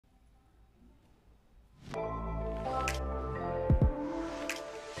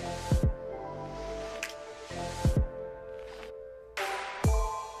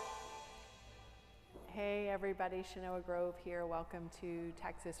everybody. Shenoah Grove here. Welcome to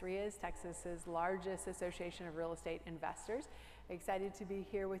Texas REIAs, Texas's largest association of real estate investors. Excited to be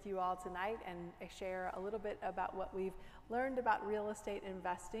here with you all tonight and share a little bit about what we've learned about real estate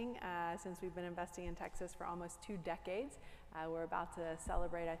investing since we've been investing in Texas for almost 2 decades. We're about to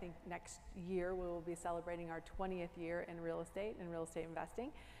celebrate, I think next year we will be celebrating our 20th year in real estate and real estate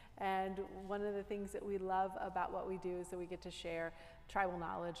investing. And one of the things that we love about what we do is that we get to share tribal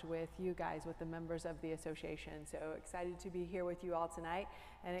knowledge with you guys, with the members of the association. So excited to be here with you all tonight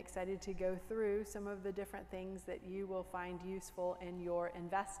and excited to go through some of the different things that you will find useful in your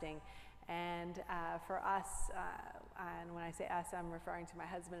investing. And for us, and when I say us, I'm referring to my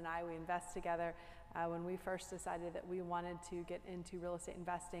husband and I, we invest together. When we first decided that we wanted to get into real estate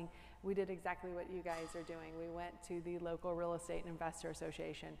investing, we did exactly what you guys are doing. We went to the local real estate investor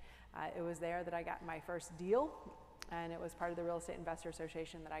association. It was there that I got my first deal, and it was part of the Real Estate Investor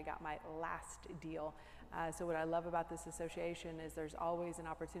Association that I got my last deal. So what I love about this association is there's always an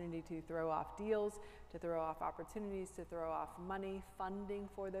opportunity to throw off deals, to throw off opportunities, to throw off money, funding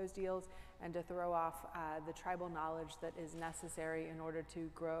for those deals, and to throw off the tribal knowledge that is necessary in order to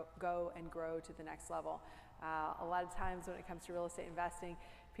go and grow to the next level. A lot of times when it comes to real estate investing,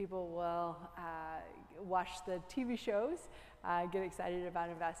 people will watch the TV shows, get excited about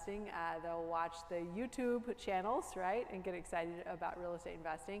investing. They'll watch the YouTube channels, right, and get excited about real estate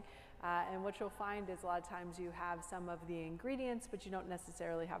investing. And what you'll find is a lot of times you have some of the ingredients, but you don't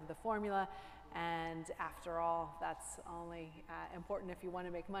necessarily have the formula. And after all, that's only important if you want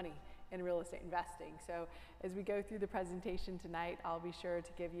to make money in real estate investing. So as we go through the presentation tonight, I'll be sure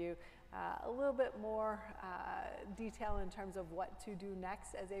to give you a little bit more detail in terms of what to do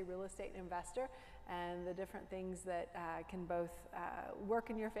next as a real estate investor and the different things that can both work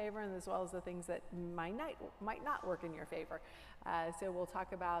in your favor and as well as the things that might not work in your favor. So we'll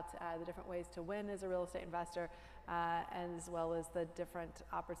talk about the different ways to win as a real estate investor as well as the different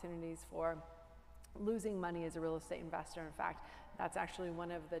opportunities for losing money as a real estate investor. In fact, that's actually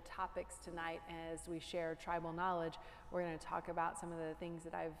one of the topics tonight as we share tribal knowledge. We're going to talk about some of the things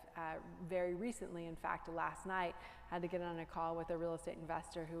that I've very recently, in fact last night, had to get on a call with a real estate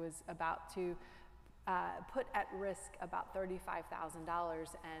investor who was about to put at risk about $35,000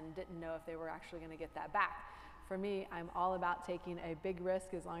 and didn't know if they were actually going to get that back. For me, I'm all about taking a big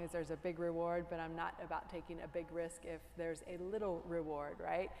risk as long as there's a big reward, but I'm not about taking a big risk if there's a little reward,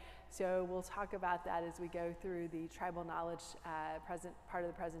 right? So we'll talk about that as we go through the tribal knowledge part of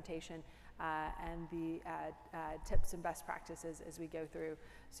the presentation and the tips and best practices as we go through.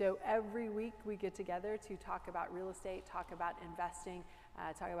 So every week we get together to talk about real estate, talk about investing,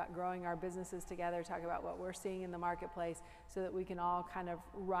 talk about growing our businesses together, talk about what we're seeing in the marketplace so that we can all kind of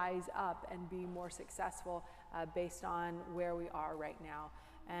rise up and be more successful based on where we are right now.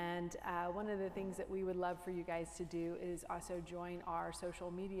 And one of the things that we would love for you guys to do is also join our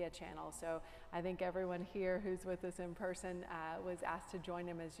social media channel. So I think everyone here who's with us in person was asked to join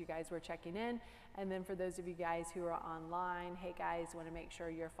them as you guys were checking in. And then for those of you guys who are online, hey guys, want to make sure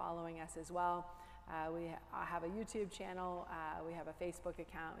you're following us as well. We have a YouTube channel, we have a Facebook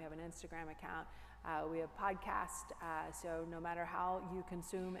account, we have an Instagram account, we have podcasts, so no matter how you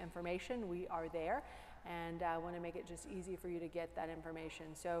consume information, we are there, and want to make it just easy for you to get that information.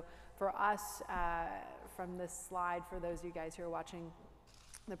 So for us, from this slide, for those of you guys who are watching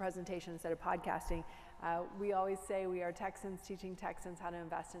the presentation instead of podcasting, we always say we are Texans teaching Texans how to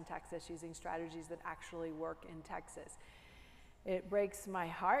invest in Texas using strategies that actually work in Texas. It breaks my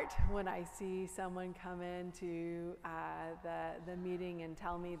heart when I see someone come into the meeting and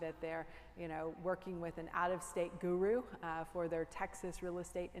tell me that they're, working with an out-of-state guru for their Texas real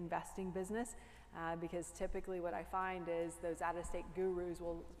estate investing business. Because typically what I find is those out-of-state gurus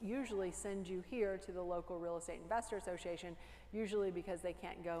will usually send you here to the local Real Estate Investor Association, usually because they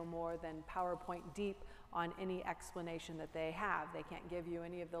can't go more than PowerPoint deep on any explanation that they have. They can't give you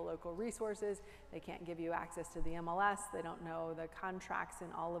any of the local resources. They can't give you access to the MLS. They don't know the contracts in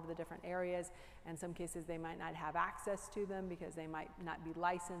all of the different areas. In some cases, they might not have access to them because they might not be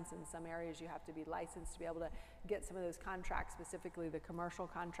licensed. In some areas, you have to be licensed to be able to get some of those contracts, specifically the commercial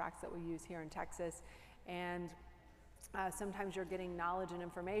contracts that we use here in Texas. And sometimes you're getting knowledge and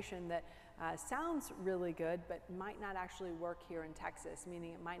information that sounds really good, but might not actually work here in Texas,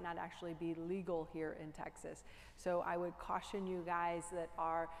 meaning it might not actually be legal here in Texas. So I would caution you guys that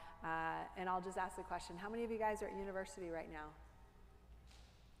are, and I'll just ask the question, how many of you guys are at university right now?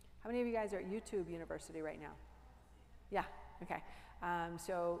 How many of you guys are at YouTube University right now? Yeah, okay.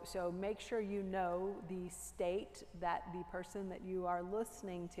 So make sure you know the state that the person that you are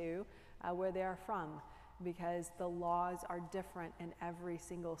listening to, where they are from, because the laws are different in every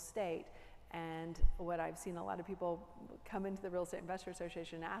single state. And what I've seen a lot of people come into the Real Estate Investor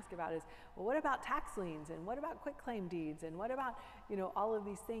Association and ask about is, well, what about tax liens, and what about quitclaim deeds, and what about, you know, all of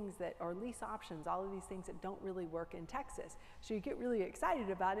these things that are lease options, all of these things that don't really work in Texas. So you get really excited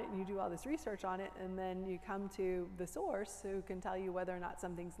about it and you do all this research on it, and then you come to the source who can tell you whether or not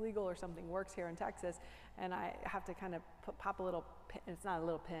something's legal or something works here in Texas. And I have to kind of pop a little pin. It's not a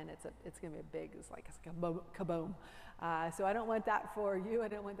little pin, it's gonna be a big, it's like a kaboom. So I don't want that for you. I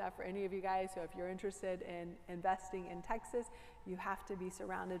don't want that for any of you guys. So if you're interested in investing in Texas, you have to be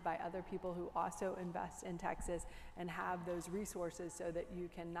surrounded by other people who also invest in Texas and have those resources so that you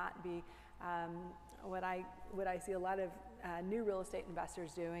cannot be what I see a lot of new real estate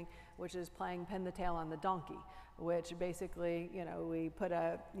investors doing, which is playing pin the tail on the donkey, which basically, you know, we put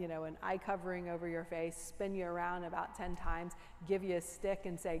an eye covering over your face, spin you around about 10 times, give you a stick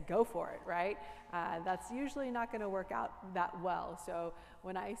and say, go for it, right? That's usually not going to work out that well. So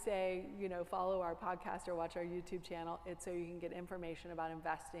when I say, you know, follow our podcast or watch our YouTube channel, it's so you can get information about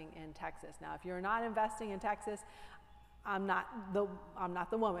investing in Texas. Now, if you're not investing in Texas, I'm not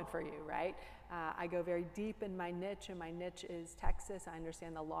the woman for you, right? I go very deep in my niche, and my niche is Texas. I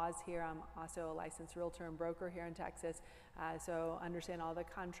understand the laws here. I'm also a licensed realtor and broker here in Texas, so understand all the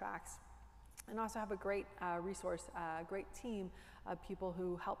contracts, and also have a great resource, great team of people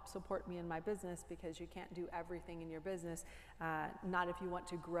who help support me in my business, because you can't do everything in your business, not if you want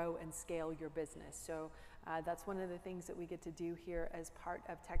to grow and scale your business. So that's one of the things that we get to do here as part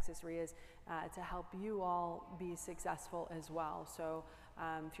of Texas REIAs, to help you all be successful as well. So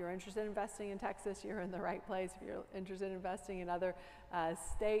if you're interested in investing in Texas, you're in the right place. If you're interested in investing in other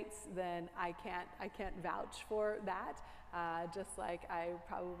states, then I can't vouch for that. Just like I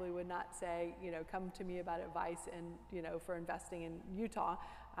probably would not say, you know, come to me about advice and, you know, for investing in Utah,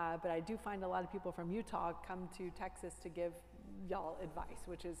 but I do find a lot of people from Utah come to Texas to give y'all advice,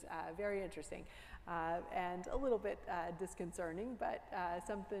 which is very interesting and a little bit disconcerting, but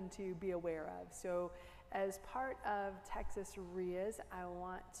something to be aware of. So as part of Texas REIAs, I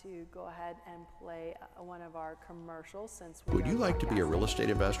want to go ahead and play one of our commercials, since we Would you like to be a real estate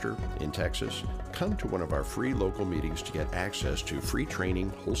investor in Texas? Come to one of our free local meetings to get access to free training,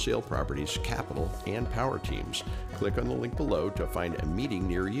 wholesale properties, capital, and power teams. Click on the link below to find a meeting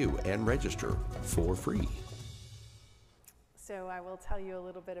near you and register for free. So I will tell you a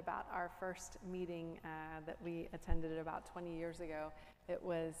little bit about our first meeting that we attended about 20 years ago. It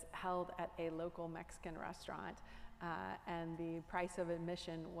was held at a local Mexican restaurant, and the price of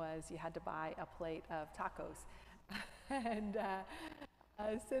admission was you had to buy a plate of tacos. And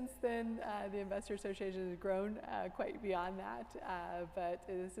since then, the Investor Association has grown quite beyond that, but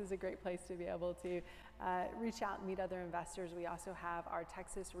this is a great place to be able to reach out and meet other investors. We also have our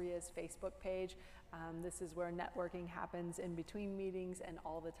Texas REIAs Facebook page. This is where networking happens in between meetings and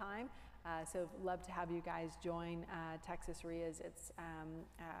all the time. So love to have you guys join Texas REIAs. It's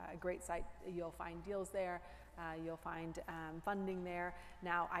a great site. You'll find deals there. You'll find funding there.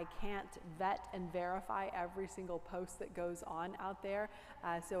 Now, I can't vet and verify every single post that goes on out there.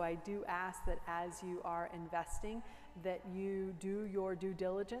 So I do ask that as you are investing, that you do your due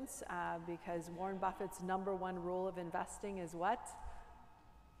diligence, because Warren Buffett's #1 rule of investing is what?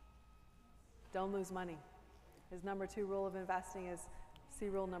 Don't lose money. His #2 rule of investing is see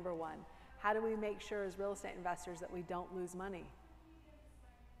rule #1. How do we make sure as real estate investors that we don't lose money?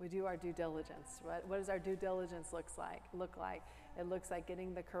 We do our due diligence. What does our due diligence look like? It looks like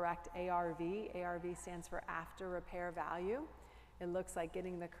getting the correct ARV. ARV stands for after repair value. It looks like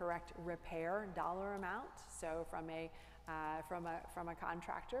getting the correct repair dollar amount, so from a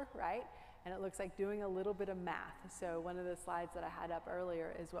contractor, right? And it looks like doing a little bit of math. So one of the slides that I had up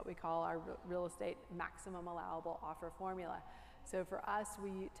earlier is what we call our real estate maximum allowable offer formula. So for us,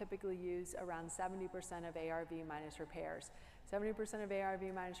 we typically use around 70% of ARV minus repairs. 70% of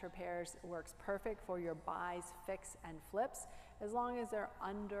ARV minus repairs works perfect for your buys, fix, and flips, as long as they're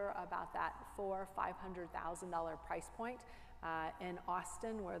under about that $400,000 to $500,000 price point. In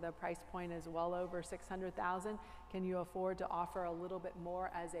Austin, where the price point is well over $600,000, can you afford to offer a little bit more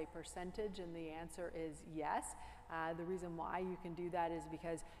as a percentage? And the answer is yes. The reason why you can do that is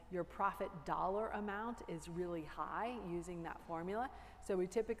because your profit dollar amount is really high using that formula. So we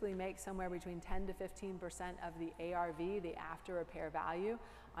typically make somewhere between 10 to 15% of the ARV, the after repair value.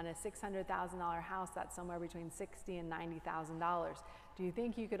 On a $600,000 house, that's somewhere between $60,000 and $90,000. Do you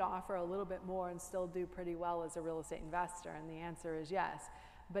think you could offer a little bit more and still do pretty well as a real estate investor? And the answer is yes.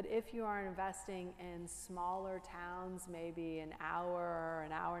 But if you are investing in smaller towns, maybe an hour or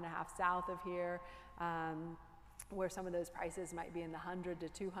an hour and a half south of here, where some of those prices might be in the $100,000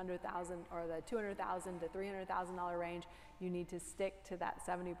 to $200,000 or the $200,000 to $300,000 range, you need to stick to that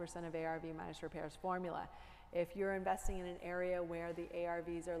 70% of ARV minus repairs formula. If you're investing in an area where the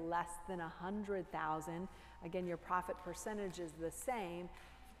ARVs are less than 100,000, again, your profit percentage is the same,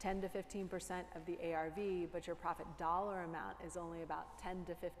 10 to 15% of the ARV, but your profit dollar amount is only about $10,000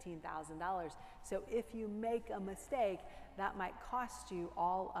 to $15,000. So if you make a mistake, that might cost you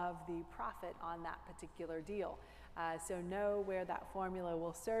all of the profit on that particular deal. So know where that formula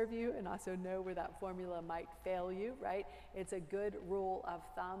will serve you, and also know where that formula might fail you, right? It's a good rule of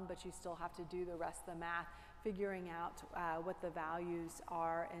thumb, but you still have to do the rest of the math, figuring out what the values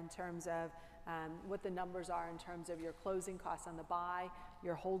are in terms of what the numbers are in terms of your closing costs on the buy,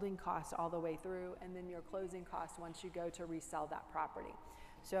 your holding costs all the way through, and then your closing costs once you go to resell that property.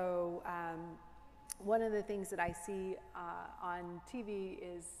 So one of the things that I see on TV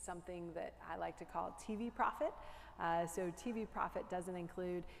is something that I like to call TV profit. So TV profit doesn't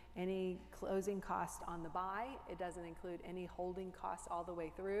include any closing cost on the buy. It doesn't include any holding costs all the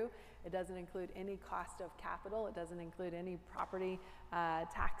way through. It doesn't include any cost of capital. It doesn't include any property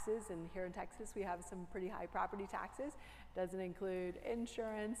taxes. And here in Texas, we have some pretty high property taxes. It doesn't include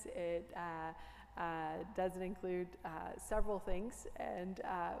insurance. It doesn't include several things. And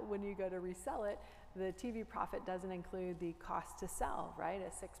when you go to resell it, the TV profit doesn't include the cost to sell, right? A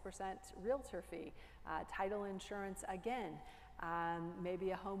 6% realtor fee, title insurance again,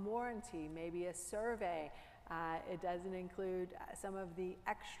 maybe a home warranty, maybe a survey. It doesn't include some of the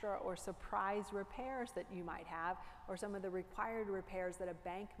extra or surprise repairs that you might have, or some of the required repairs that a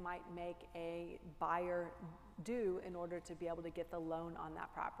bank might make a buyer do in order to be able to get the loan on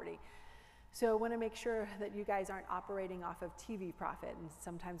that property. So I want to make sure that you guys aren't operating off of TV profit. And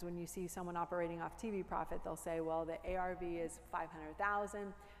sometimes when you see someone operating off TV profit, they'll say, well, the ARV is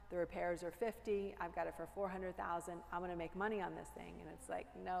 500,000, the repairs are 50, I've got it for 400,000, I'm going to make money on this thing. And it's like,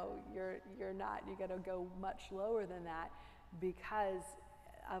 no, you're not. You got to go much lower than that because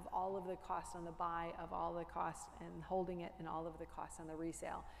of all of the costs on the buy, of all the costs in holding it, and all of the costs on the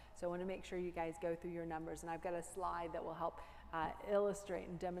resale. So I want to make sure you guys go through your numbers, and I've got a slide that will help illustrate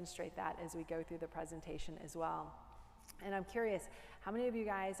and demonstrate that as we go through the presentation as well. And I'm curious, how many of you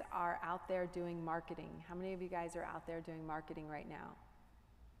guys are out there doing marketing? How many of you guys are out there doing marketing right now?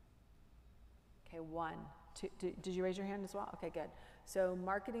 Okay, one. Two, did you raise your hand as well? Okay, good. So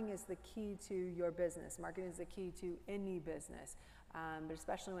marketing is the key to your business. Marketing is the key to any business, but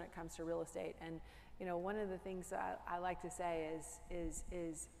especially when it comes to real estate. And you know, one of the things that I like to say is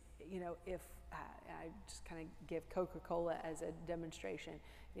you know, if I just kind of give Coca-Cola as a demonstration.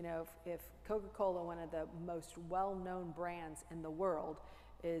 You know, if Coca-Cola, one of the most well-known brands in the world,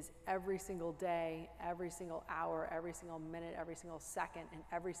 is every single day, every single hour, every single minute, every single second, in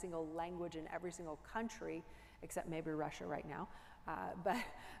every single language in every single country, except maybe Russia right now,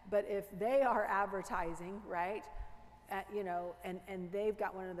 but if they are advertising, right, you know, and they've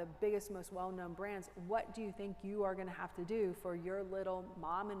got one of the biggest, most well-known brands, what do you think you are going to have to do for your little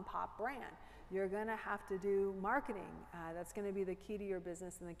mom and pop brand? You're going to have to do marketing. That's going to be the key to your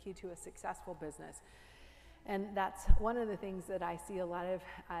business and the key to a successful business. And that's one of the things that I see a lot of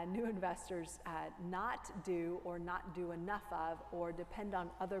new investors not do, or not do enough of, or depend on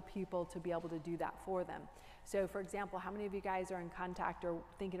other people to be able to do that for them. So for example, how many of you guys are in contact or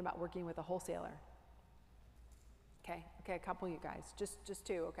thinking about working with a wholesaler? Okay, a couple of you guys, just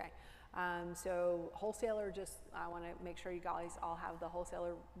two, okay. So wholesaler, I want to make sure you guys all have the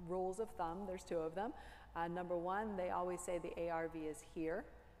wholesaler rules of thumb. There's two of them. Number one, they always say the ARV is here,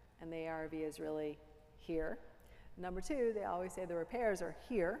 and the ARV is really here. Number two, they always say the repairs are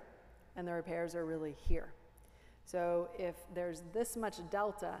here, and the repairs are really here. So if there's this much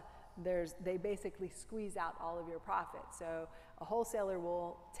delta, they basically squeeze out all of your profit. So a wholesaler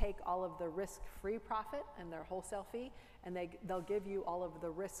will take all of the risk-free profit and their wholesale fee, and they'll give you all of the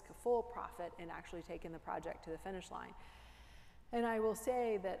risk-full profit in actually taking the project to the finish line. And I will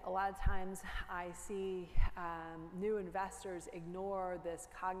say that a lot of times I see new investors ignore this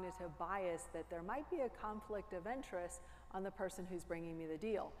cognitive bias that there might be a conflict of interest on the person who's bringing me the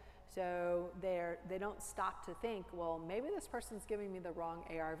deal. So they don't stop to think, well, maybe this person's giving me the wrong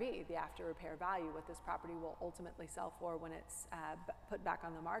ARV, the after repair value, what this property will ultimately sell for when it's put back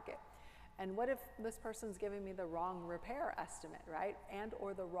on the market. And what if this person's giving me the wrong repair estimate, right? And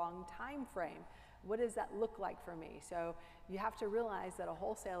or the wrong time frame? What does that look like for me? So you have to realize that a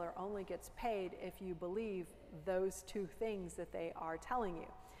wholesaler only gets paid if you believe those two things that they are telling you.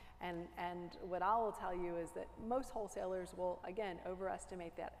 And what I will tell you is that most wholesalers will, again,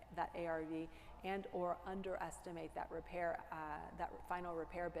 overestimate that ARV and or underestimate that that final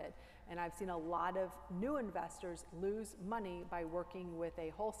repair bid. And I've seen a lot of new investors lose money by working with a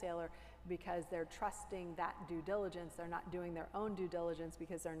wholesaler because they're trusting that due diligence. They're not doing their own due diligence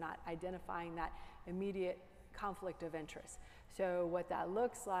because they're not identifying that immediate conflict of interest. So what that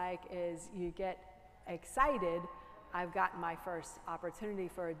looks like is you get excited, I've got my first opportunity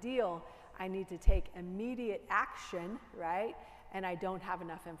for a deal, I need to take immediate action, right? And I don't have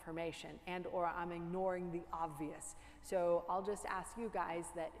enough information, and or I'm ignoring the obvious. So I'll just ask you guys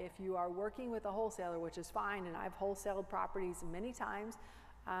that if you are working with a wholesaler, which is fine, and I've wholesaled properties many times,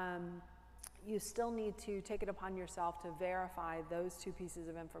 you still need to take it upon yourself to verify those two pieces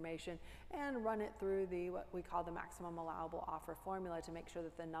of information and run it through what we call the maximum allowable offer formula to make sure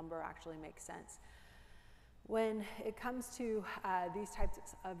that the number actually makes sense. When it comes to these types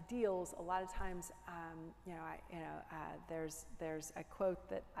of deals, a lot of times, there's a quote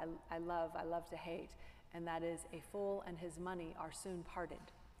that I love to hate, and that is, "A fool and his money are soon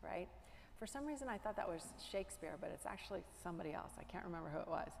parted," right? For some reason, I thought that was Shakespeare, but it's actually somebody else. I can't remember who it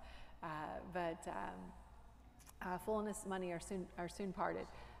was. Fool and his money are soon parted.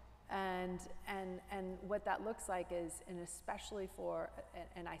 And what that looks like is, and especially for,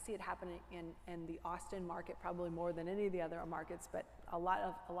 and I see it happening in the Austin market probably more than any of the other markets, but a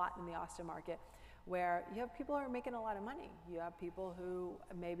lot in the Austin market, where you have people who are making a lot of money. You have people who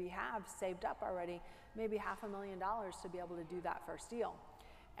maybe have saved up already, maybe $500,000 to be able to do that first deal.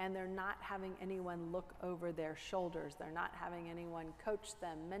 And they're not having anyone look over their shoulders. They're not having anyone coach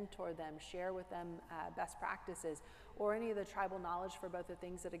them, mentor them, share with them best practices, or any of the tribal knowledge for both the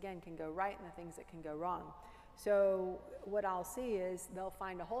things that, again, can go right and the things that can go wrong. So what I'll see is they'll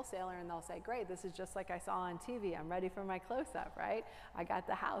find a wholesaler and they'll say, "Great, this is just like I saw on TV. I'm ready for my close-up, right? I got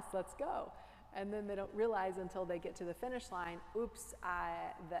the house, let's go." And then they don't realize until they get to the finish line, oops,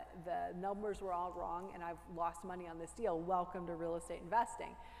 the numbers were all wrong and I've lost money on this deal. Welcome to real estate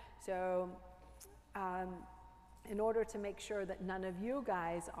investing. So in order to make sure that none of you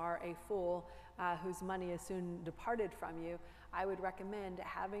guys are a fool whose money is soon departed from you, I would recommend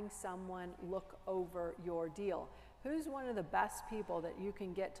having someone look over your deal. Who's one of the best people that you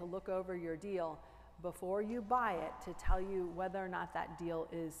can get to look over your deal before you buy it to tell you whether or not that deal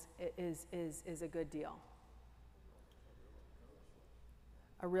is a good deal?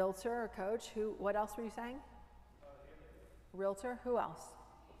 A realtor or coach? Who? What else were you saying? Realtor? Who else?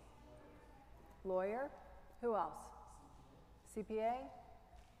 Lawyer? Who else? CPA?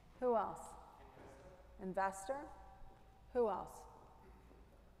 Who else? Investor? Who else?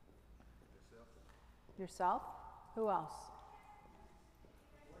 Yourself? Who else?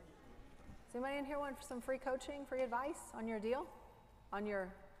 Does anybody in here want some free coaching, free advice on your deal? On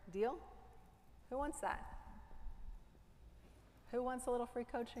your deal? Who wants that? Who wants a little free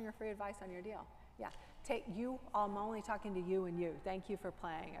coaching or free advice on your deal? Yeah, I'm only talking to you and you. Thank you for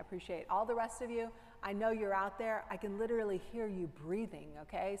playing. I appreciate all the rest of you. I know you're out there. I can literally hear you breathing,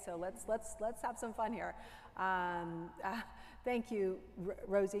 okay? So let's have some fun here. Thank you,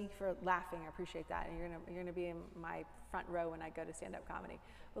 Rosie, for laughing. I appreciate that. And you're gonna be in my front row when I go to stand-up comedy.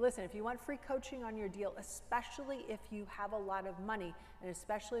 But listen, if you want free coaching on your deal, especially if you have a lot of money, and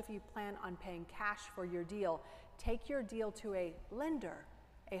especially if you plan on paying cash for your deal, take your deal to a lender,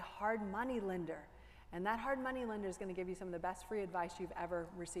 a hard money lender. And that hard money lender is gonna give you some of the best free advice you've ever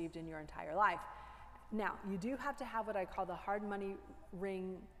received in your entire life. Now, you do have to have what I call the hard money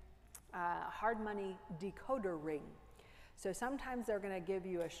decoder ring. So sometimes they're gonna give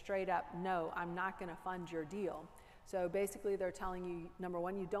you a straight up, no, I'm not gonna fund your deal. So basically they're telling you, number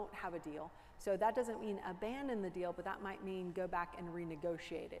one, you don't have a deal. So that doesn't mean abandon the deal, but that might mean go back and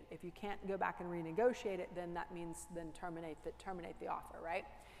renegotiate it. If you can't go back and renegotiate it, then that means then terminate the offer, right?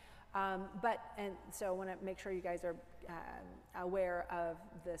 So I want to make sure you guys are aware of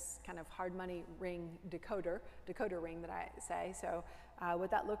this kind of hard money ring decoder ring that I say. So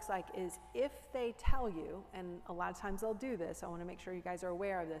what that looks like is if they tell you, and a lot of times they'll do this, I want to make sure you guys are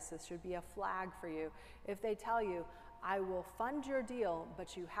aware of this. This should be a flag for you. If they tell you, I will fund your deal,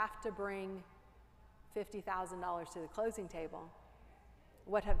 but you have to bring $50,000 to the closing table,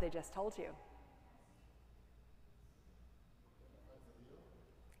 what have they just told you?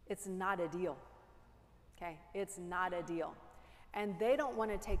 It's not a deal, okay? It's not a deal. And they don't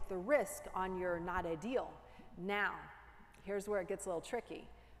want to take the risk on your not a deal. Now, here's where it gets a little tricky.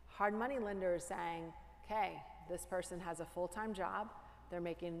 Hard money lender is saying, okay, this person has a full-time job. They're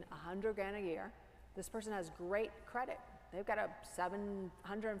making $100,000 a year. This person has great credit. They've got a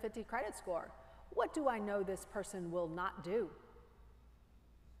 750 credit score. What do I know this person will not do?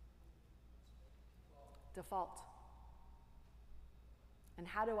 Default. And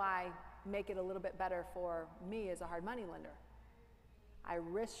how do I make it a little bit better for me as a hard money lender. I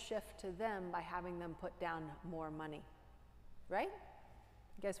risk shift to them by having them put down more money, right?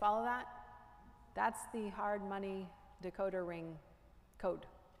 You guys follow that? That's the hard money decoder ring code.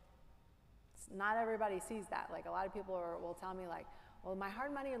 Not everybody sees that. Like, a lot of people will tell me, like, well, my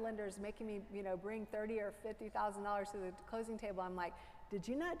hard money lender is making me, you know, bring $30,000 or $50,000 to the closing table. I'm like, did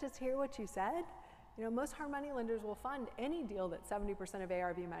you not just hear what you said? You know, most hard money lenders will fund any deal that's 70% of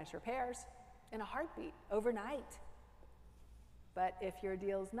ARV minus repairs in a heartbeat, overnight. But if your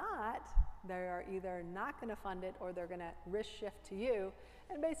deal's not, they are either not going to fund it, or they're going to risk shift to you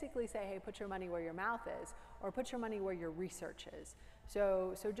and basically say, hey, put your money where your mouth is, or put your money where your research is.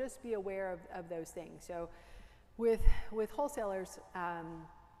 So just be aware of those things. So with wholesalers, I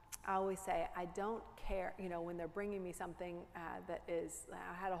always say, I don't care, you know, when they're bringing me something that is,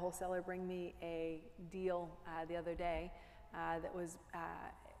 I had a wholesaler bring me a deal the other day that was,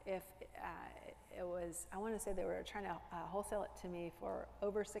 it was, I want to say they were trying to wholesale it to me for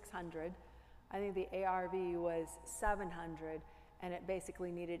over 600. I think the ARV was 700, and it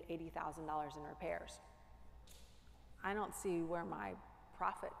basically needed $80,000 in repairs. I don't see where my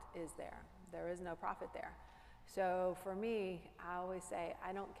profit is there. There is no profit there. So for me, I always say,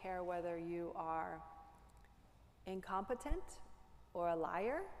 I don't care whether you are incompetent or a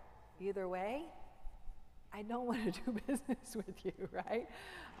liar. Either way, I don't want to do business with you, right?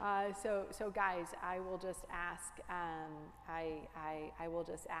 So guys, I will just ask, I will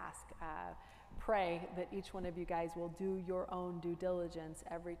just ask, pray that each one of you guys will do your own due diligence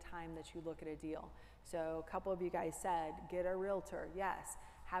every time that you look at a deal. So a couple of you guys said, get a realtor. Yes,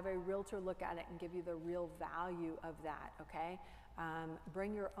 have a realtor look at it and give you the real value of that, okay?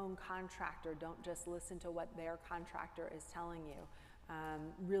 Bring your own contractor. Don't just listen to what their contractor is telling you.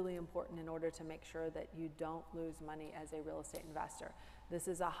 Really important in order to make sure that you don't lose money as a real estate investor. This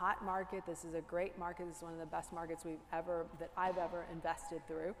is a hot market. This is a great market. This is one of the best markets that I've ever invested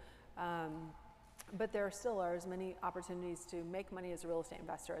through. But there still are as many opportunities to make money as a real estate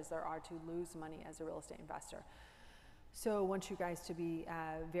investor as there are to lose money as a real estate investor. So I want you guys to be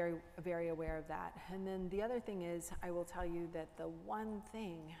very, very aware of that. And then the other thing is, I will tell you that the one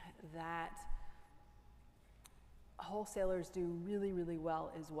thing that wholesalers do really, really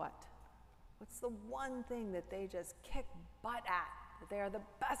well is what? What's the one thing that they just kick butt at, that they are the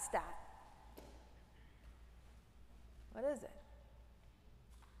best at? What is it?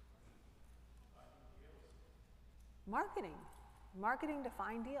 Marketing. Marketing to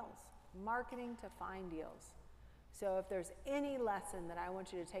find deals. Marketing to find deals. So if there's any lesson that I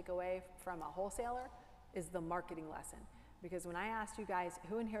want you to take away from a wholesaler, is the marketing lesson. Because when I asked you guys,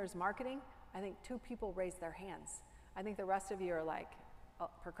 who in here is marketing? I think 2 people raised their hands. I think the rest of you are like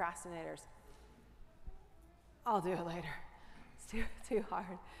procrastinators. I'll do it later. It's too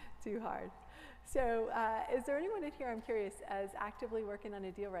hard. So is there anyone in here, I'm curious, as actively working on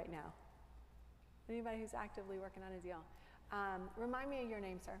a deal right now? Anybody who's actively working on a deal? Remind me of your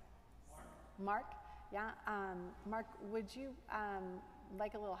name, sir. Mark? Yeah. Mark, would you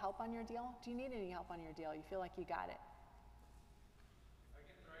like a little help on your deal? Do you need any help on your deal? You feel like you got it? I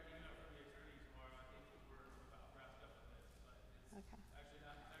get the right email from the attorney tomorrow. I think we're about wrapped up with this, but it's actually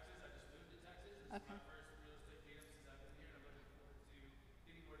not in Texas. I just moved to Texas. This is my first real estate meetup since I've been here, and I'm looking forward to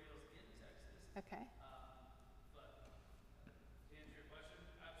getting more deals in Texas. Okay. But to answer your question,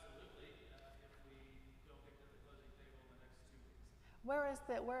 absolutely. If we don't get to the closing table in the next 2 weeks. Where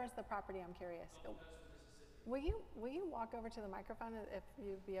is the property? I'm curious. Gulf Coast, Mississippi. Will you walk over to the microphone if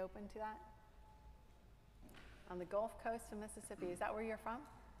you'd be open to that? On the Gulf Coast of Mississippi. Is that where you're from?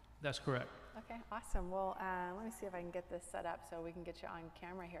 That's correct. Okay, awesome. Well, let me see if I can get this set up so we can get you on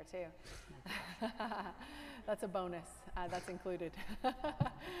camera here too. That's a bonus. That's included.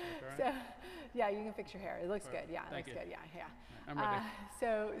 So, yeah, you can fix your hair. It looks good. Yeah, it looks good. Yeah. I'm ready.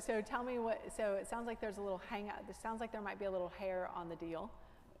 So tell me what. So it sounds like there's a little hang. It sounds like there might be a little hair on the deal.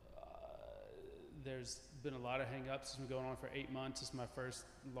 There's been a lot of hang-ups. It's been going on for 8 months. It's my first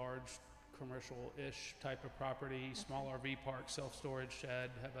large commercial-ish type of property, small RV park, self-storage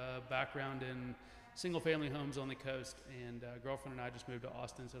shed, have a background in single-family homes on the coast, and girlfriend and I just moved to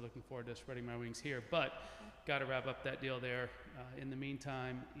Austin, so looking forward to spreading my wings here. But got to wrap up that deal there in the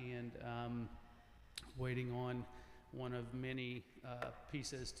meantime, and waiting on one of many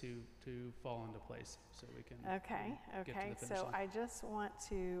pieces to fall into place so we can get to the finish So line. I just want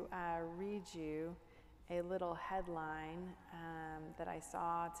to read you a little headline that I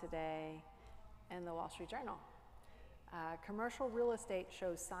saw today in the Wall Street Journal. Commercial real estate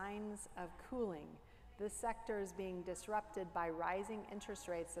shows signs of cooling. This sector is being disrupted by rising interest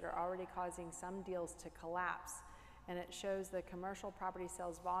rates that are already causing some deals to collapse. and it shows the commercial property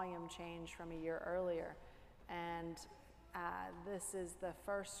sales volume change from a year earlier. And this is the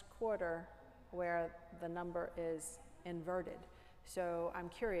first quarter where the number is inverted. So I'm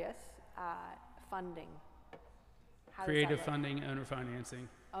curious, funding. How does that Creative look? funding, owner financing.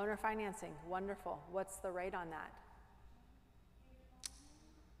 Owner financing, wonderful. What's the rate on that?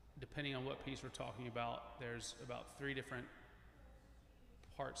 Depending on what piece we're talking about, there's about 3 different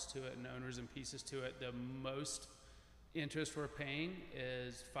parts to it and owners and pieces to it. The most interest we're paying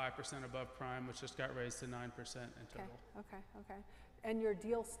is 5% above prime, which just got raised to 9% in total. Okay. And your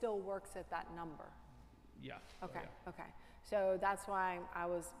deal still works at that number? Yeah. Okay, Yeah. okay. So that's why I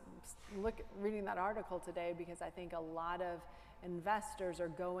was reading that article today, because I think a lot of investors are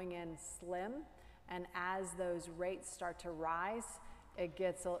going in slim, and as those rates start to rise, it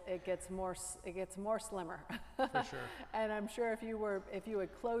gets more slimmer. For sure. And I'm sure if you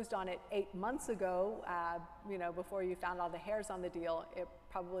had closed on it 8 months ago, before you found all the hairs on the deal, it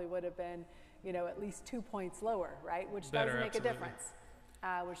probably would have been, at least 2 points lower, right? Which Better, does make absolutely. a difference.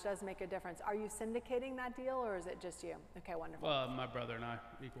 Which does make a difference. Are you syndicating that deal, or is it just you? Okay, wonderful. My brother and I,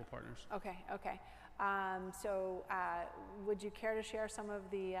 equal partners. Okay. So would you care to share some of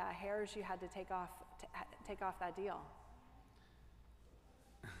the hairs you had to take off that deal?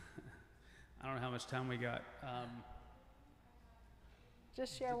 I don't know how much time we got.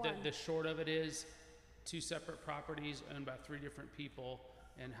 Just share one. The short of it is 2 separate properties owned by 3 different people,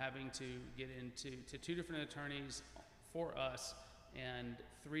 and having to get into 2 different attorneys for us, and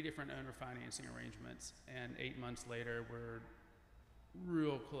 3 different owner financing arrangements. And 8 months later, we're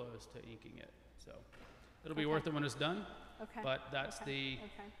real close to inking it. So it'll be worth it when it's done. Okay. But that's the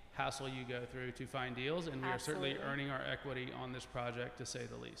hassle you go through to find deals, and we are certainly earning our equity on this project, to say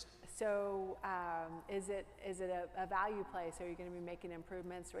the least. So is it a value play? So you're going to be making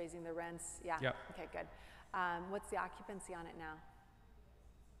improvements, raising the rents? Yeah. Yep. Okay, good. What's the occupancy on it now?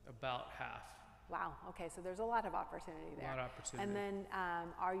 About half. Wow. Okay, so there's a lot of opportunity there. A lot of opportunity. And then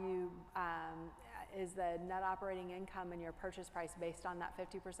is the net operating income and your purchase price based on that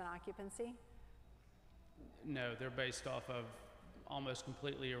 50% occupancy? No, they're based off of almost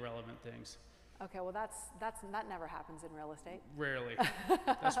completely irrelevant things. Okay, well that never happens in real estate. Rarely.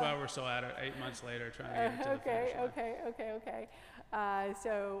 That's why we're still at it 8 months later, trying to get it to the finish line. Okay.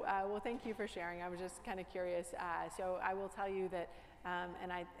 Well, thank you for sharing. I was just kind of curious. So I will tell you that,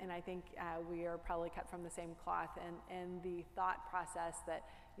 and I think we are probably cut from the same cloth, and the thought process that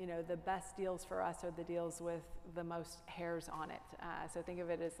the best deals for us are the deals with the most hairs on it. So think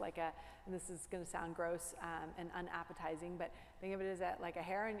of it as like and this is going to sound gross and unappetizing, but think of it as like a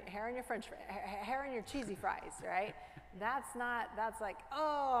hair in your hair in your cheesy fries, right? That's like,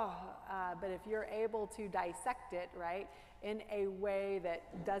 but if you're able to dissect it, right, in a way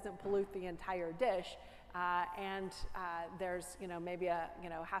that doesn't pollute the entire dish, and there's maybe a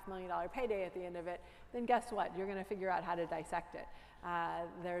 $500,000 payday at the end of it, then guess what? You're going to figure out how to dissect it.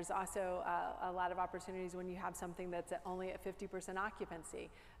 There's also a lot of opportunities when you have something that's only at 50%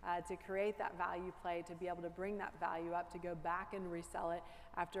 occupancy to create that value play, to be able to bring that value up, to go back and resell it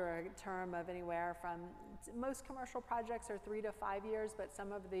after a term of anywhere from, most commercial projects are 3 to 5 years, but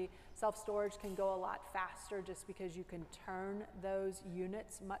some of the self-storage can go a lot faster just because you can turn those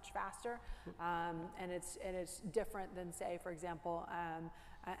units much faster. And it's different than, say, for example,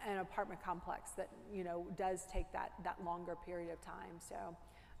 an apartment complex that does take that longer period of time. So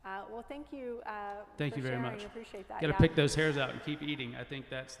well, thank you thank you very sharing. much. I appreciate that. Got to pick those hairs out and keep eating. I think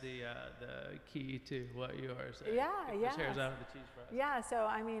that's the key to what you are saying. Pick those hairs out of the cheese fries. Yeah, so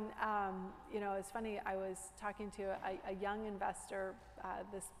I mean, it's funny, I was talking to a young investor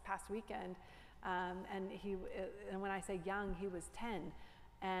this past weekend, and when I say young, he was 10.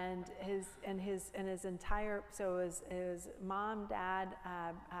 And his entire, so his mom, dad,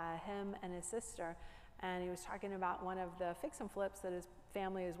 him, and his sister, and he was talking about one of the fix and flips that his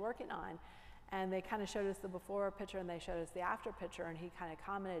family is working on, and they kind of showed us the before picture and they showed us the after picture, and he kind of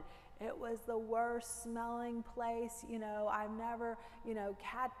commented, it was the worst smelling place, I've never,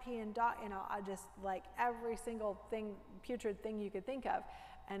 cat pee and dog, I just, like, every single thing, putrid thing you could think of.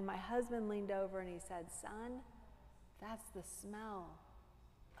 And my husband leaned over and he said, son, that's the smell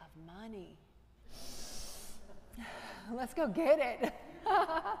of money. Let's go get it.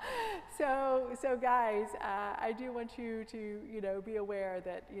 So guys, I do want you to be aware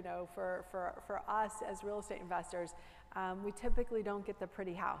that for us as real estate investors, we typically don't get the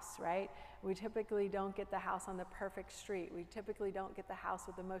pretty house, right? We typically don't get the house on the perfect street. We typically don't get the house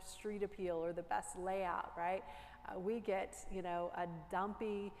with the most street appeal or the best layout, right? we get, you know, a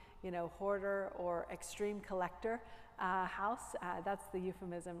dumpy, you know, hoarder or extreme collector house. That's the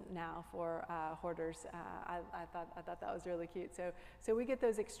euphemism now for hoarders. I thought that was really cute. So we get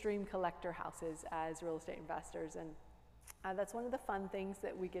those extreme collector houses as real estate investors, and that's one of the fun things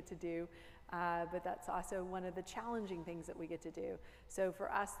that we get to do, but that's also one of the challenging things that we get to do. So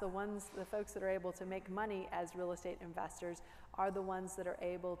for us, the folks that are able to make money as real estate investors are the ones that are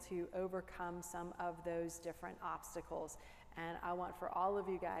able to overcome some of those different obstacles. And I want for all of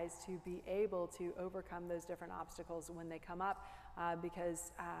you guys to be able to overcome those different obstacles when they come up,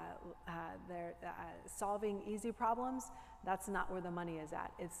 because they're solving easy problems, that's not where the money is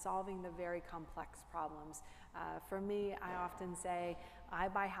at. It's solving the very complex problems. For me, I often say I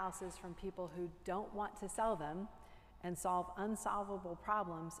buy houses from people who don't want to sell them and solve unsolvable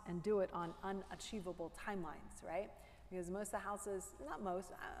problems and do it on unachievable timelines, right? Because most of the houses, not most,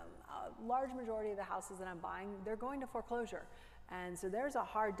 a large majority of the houses that I'm buying, they're going to foreclosure. And so there's a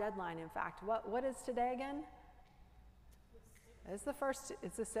hard deadline. In fact, what is today again? It's the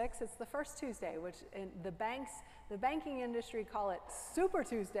 6th, it's the first Tuesday, which in the banking industry call it Super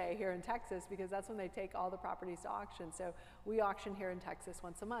Tuesday here in Texas, because that's when they take all the properties to auction. So we auction here in Texas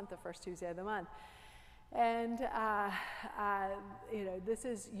once a month, the first Tuesday of the month. And you know, this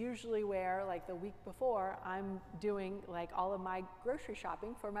is usually where, like the week before, I'm doing like all of my grocery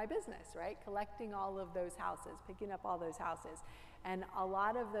shopping for my business, right? Collecting all of those houses, picking up all those houses. And a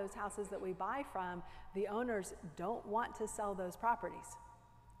lot of those houses that we buy from, the owners don't want to sell those properties.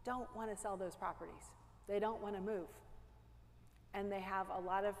 Don't want to sell those properties. They don't want to move. And they have a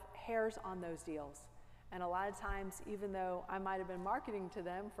lot of hairs on those deals. And a lot of times, even though I might have been marketing to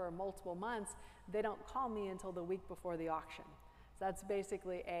them for multiple months, they don't call me until the week before the auction. So that's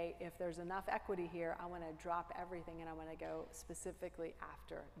basically if there's enough equity here, I want to drop everything and I want to go specifically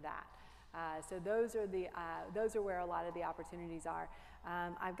after that. So those are where a lot of the opportunities are.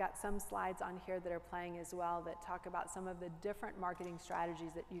 I've got some slides on here that are playing as well that talk about some of the different marketing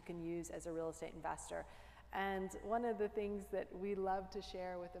strategies that you can use as a real estate investor. And one of the things that we love to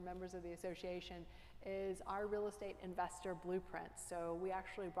share with the members of the association is our real estate investor blueprints. So we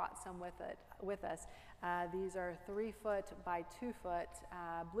actually brought some with us. These are 3-foot by 2-foot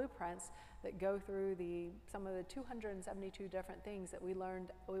blueprints that go through some of the 272 different things that we've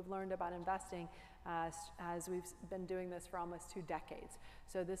learned about investing as we've been doing this for almost 2 decades.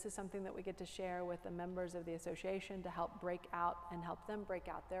 So this is something that we get to share with the members of the association to help help them break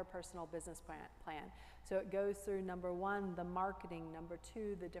out their personal business plan. So it goes through number 1, the marketing, number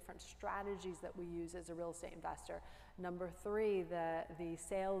 2, the different strategies that we use as a real estate investor, number 3, the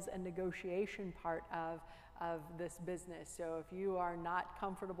sales and negotiation part of this business. So if you are not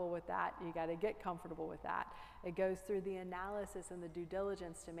comfortable with that, you got to get comfortable with that. It goes through the analysis and the due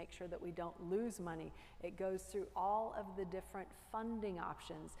diligence to make sure that we don't lose money. It goes through all of the different funding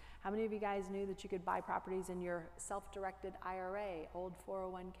options. How many of you guys knew that you could buy properties in your self-directed IRA, old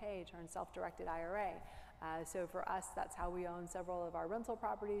 401k turned self-directed IRA? So for us, that's how we own several of our rental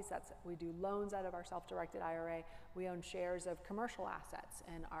properties. We do loans out of our self-directed IRA. We own shares of commercial assets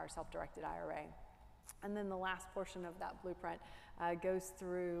in our self-directed IRA. And then the last portion of that blueprint goes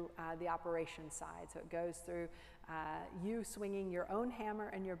through the operations side. So it goes through you swinging your own hammer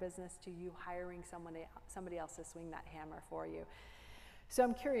in your business to you hiring somebody else to swing that hammer for you. So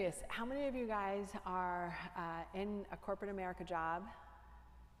I'm curious, how many of you guys are in a corporate America job?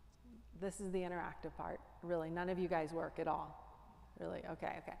 This is the interactive part. Really, none of you guys work at all. Really,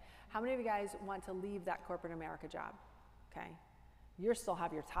 okay. How many of you guys want to leave that corporate America job? Okay. You still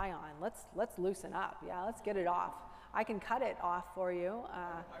have your tie on. Let's loosen up. Yeah, let's get it off. I can cut it off for you.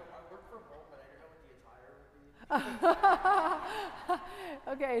 I work from home, but I don't know what the attire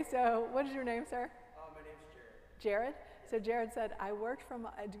would be. Okay, so what is your name, sir? My name's Jared. Jared? So Jared said, I worked from,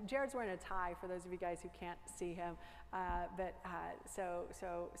 Jared's wearing a tie for those of you guys who can't see him. So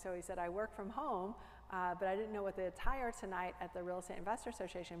he said, I work from home, but I didn't know what the attire tonight at the Real Estate Investor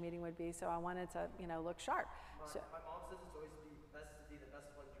Association meeting would be, so I wanted to, look sharp. My mom says it's always best to be the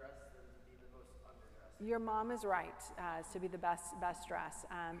best one dressed than to be the most underdressed. Your mom is right, to be the best dressed.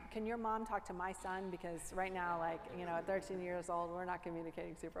 Can your mom talk to my son? Because right now, at 13 years old, we're not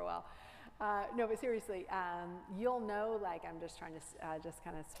communicating super well. No, but seriously, you'll know, I'm just trying to just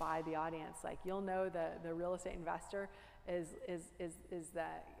kind of spy the audience. You'll know the real estate investor is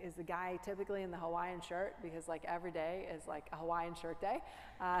the guy typically in the Hawaiian shirt, because every day is a Hawaiian shirt day.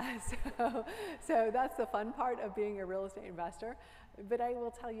 So that's the fun part of being a real estate investor. But I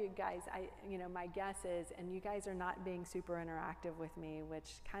will tell you guys, my guess is, and you guys are not being super interactive with me,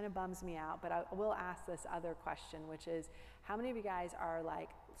 which kind of bums me out, but I will ask this other question, which is, how many of you guys are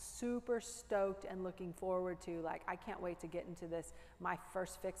super stoked and looking forward to, like, I can't wait to get into this, my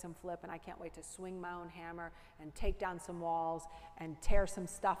first fix and flip, and I can't wait to swing my own hammer and take down some walls and tear some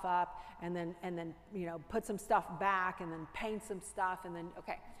stuff up and then you know, put some stuff back and then paint some stuff and then,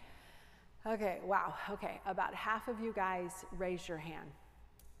 okay, wow, okay, about half of you guys raised your hand.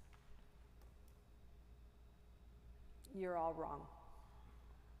 You're all wrong.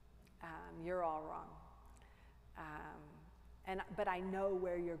 You're all wrong. But I know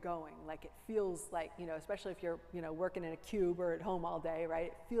where you're going. Like, it feels like, you know, especially if you're, you know, working in a cube or at home all day, right?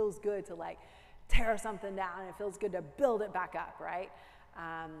 It feels good to, like, tear something down. It feels good to build it back up, right?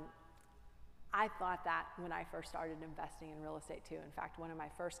 I thought that when I first started investing in real estate too. In fact, one of my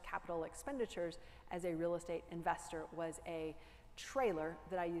first capital expenditures as a real estate investor was a trailer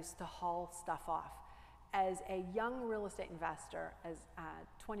that I used to haul stuff off. As a young real estate investor,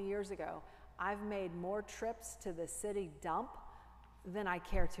 20 years ago, I've made more trips to the city dump than I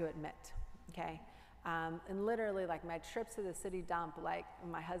care to admit, okay? And literally, like, my trips to the city dump, like,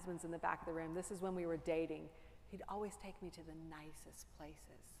 my husband's in the back of the room, this is when we were dating, he'd always take me to the nicest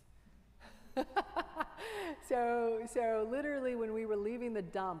places. So literally when we were leaving the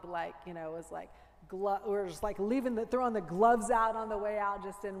dump, like, you know, it was like, we're just like throwing the gloves out on the way out,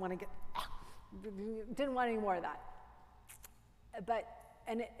 just didn't want any more of that. But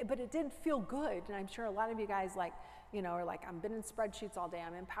it did feel good, and I'm sure a lot of you guys, like, you know, are like, I've been in spreadsheets all day,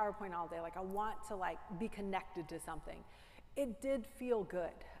 I'm in PowerPoint all day, like, I want to, like, be connected to something. It did feel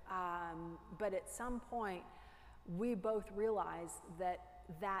good, but at some point, we both realized that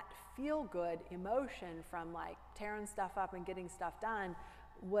feel-good emotion from, like, tearing stuff up and getting stuff done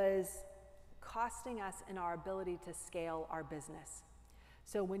was costing us in our ability to scale our business.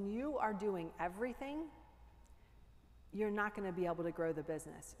 So when you are doing everything, you're not going to be able to grow the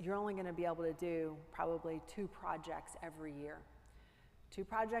business. You're only going to be able to do probably 2 projects every year. 2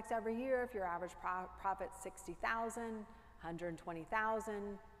 projects every year, if your average profit's $60,000,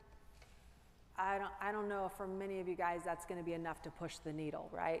 $120,000, I don't know if for many of you guys that's going to be enough to push the needle,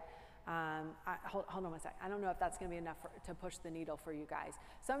 right? Hold on one sec. I don't know if that's going to be enough to push the needle for you guys.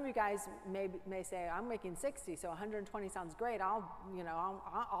 Some of you guys may say, I'm making 60, so 120 sounds great. I'll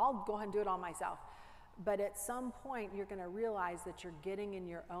go ahead and do it all myself. But at some point, you're going to realize that you're getting in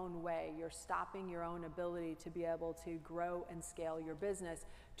your own way. You're stopping your own ability to be able to grow and scale your business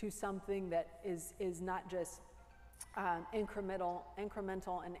to something that is not just incremental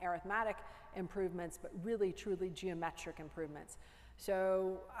and arithmetic improvements, but really, truly geometric improvements.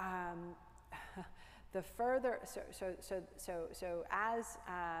 So as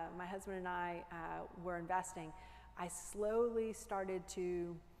my husband and I were investing, I slowly started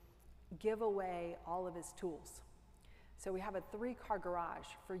to give away all of his tools. So we have a 3-car garage.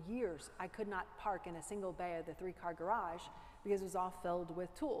 For years, I could not park in a single bay of the 3-car garage because it was all filled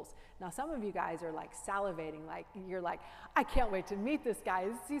with tools. Now, some of you guys are, like, salivating, like, you're like, I can't wait to meet this guy.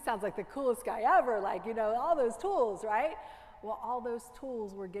 He sounds like the coolest guy ever, like, you know, all those tools, right? Well, all those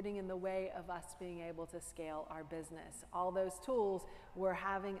tools were getting in the way of us being able to scale our business. All those tools were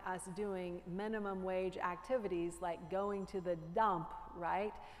having us doing minimum wage activities like going to the dump,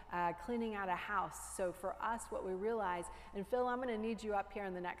 right? Cleaning out a house. So for us, what we realized, and Phil, I'm going to need you up here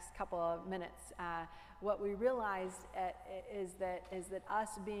in the next couple of minutes. What we realized is that us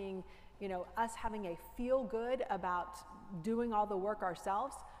being, you know, us having a feel good about doing all the work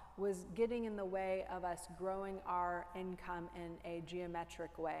ourselves was getting in the way of us growing our income in a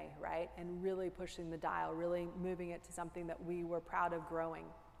geometric way, right? And really pushing the dial, really moving it to something that we were proud of growing.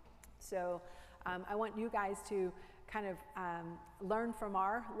 So I want you guys to kind of learn from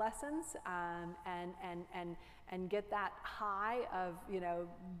our lessons and get that high of, you know,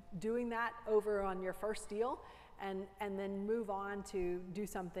 doing that over on your first deal, and then move on to do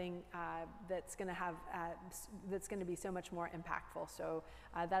something that's going to have that's going to be so much more impactful. So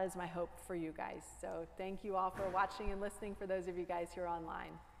that is my hope for you guys. So thank you all for watching and listening, for those of you guys who are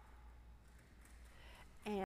online.